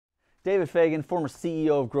David Fagan, former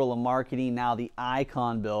CEO of Guerrilla Marketing, now the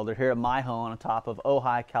Icon Builder here at my home on top of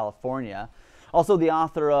Ojai, California. Also the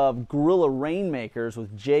author of Guerrilla Rainmakers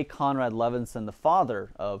with J. Conrad Levinson, the father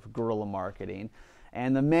of Guerrilla Marketing,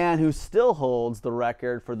 and the man who still holds the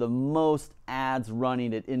record for the most ads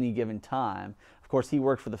running at any given time. Of course, he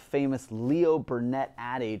worked for the famous Leo Burnett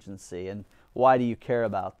ad agency. And why do you care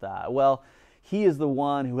about that? Well, he is the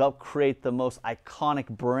one who helped create the most iconic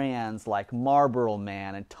brands like Marlboro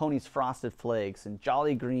Man and Tony's Frosted Flakes and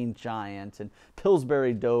Jolly Green Giant and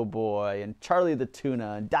Pillsbury Doughboy and Charlie the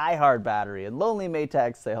Tuna and Die Hard Battery and Lonely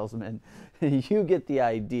Maytag Salesman. You get the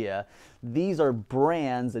idea. These are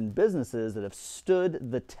brands and businesses that have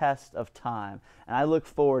stood the test of time. And I look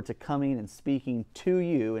forward to coming and speaking to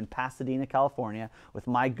you in Pasadena, California with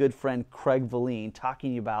my good friend Craig Valine,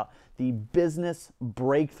 talking about the business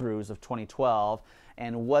breakthroughs of 2012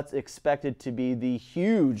 and what's expected to be the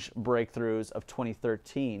huge breakthroughs of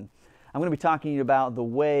 2013. I'm going to be talking to you about the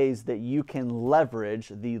ways that you can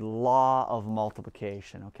leverage the law of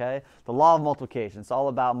multiplication, okay? The law of multiplication. It's all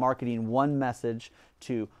about marketing one message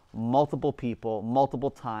to multiple people,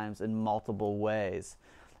 multiple times, in multiple ways.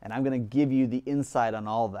 And I'm going to give you the insight on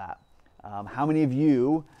all that. How many of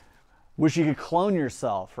you wish you could clone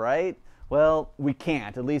yourself, right? Well, we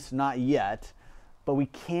can't, at least not yet. But we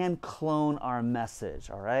can clone our message,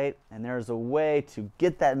 all right? And there's a way to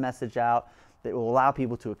get that message out that will allow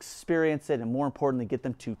people to experience it and, more importantly, get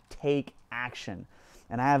them to take action.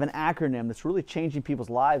 And I have an acronym that's really changing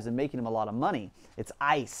people's lives and making them a lot of money. It's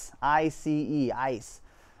ICE, I-C-E, ICE.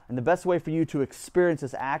 And the best way for you to experience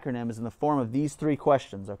this acronym is in the form of these three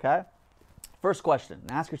questions, okay? First question,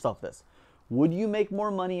 and ask yourself this. Would you make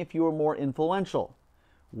more money if you were more influential?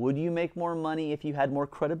 Would you make more money if you had more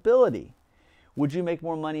credibility? Would you make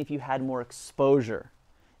more money if you had more exposure?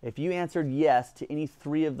 If you answered yes to any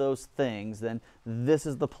three of those things, then this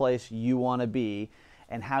is the place you want to be.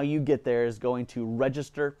 And how you get there is going to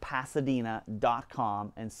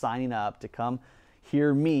registerpasadena.com and signing up to come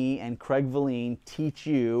hear me and Craig Valine teach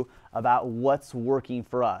you about what's working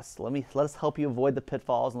for us. Let us help you avoid the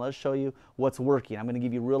pitfalls and let us show you what's working. I'm going to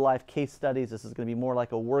give you real life case studies. This is going to be more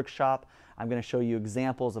like a workshop. I'm going to show you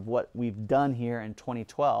examples of what we've done here in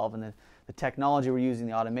 2012 and the technology we're using,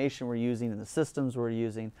 the automation we're using, and the systems we're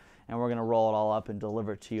using, and we're going to roll it all up and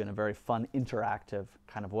deliver it to you in a very fun, interactive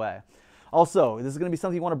kind of way. Also, this is going to be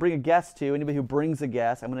something you want to bring a guest to. Anybody who brings a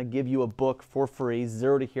guest, I'm going to give you a book for free,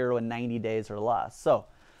 0 to Hero in 90 days or less. So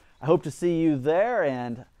I hope to see you there,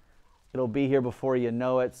 and it'll be here before you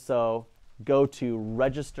know it. So go to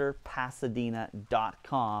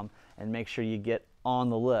registerpasadena.com and make sure you get on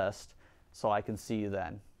the list so I can see you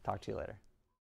then. Talk to you later.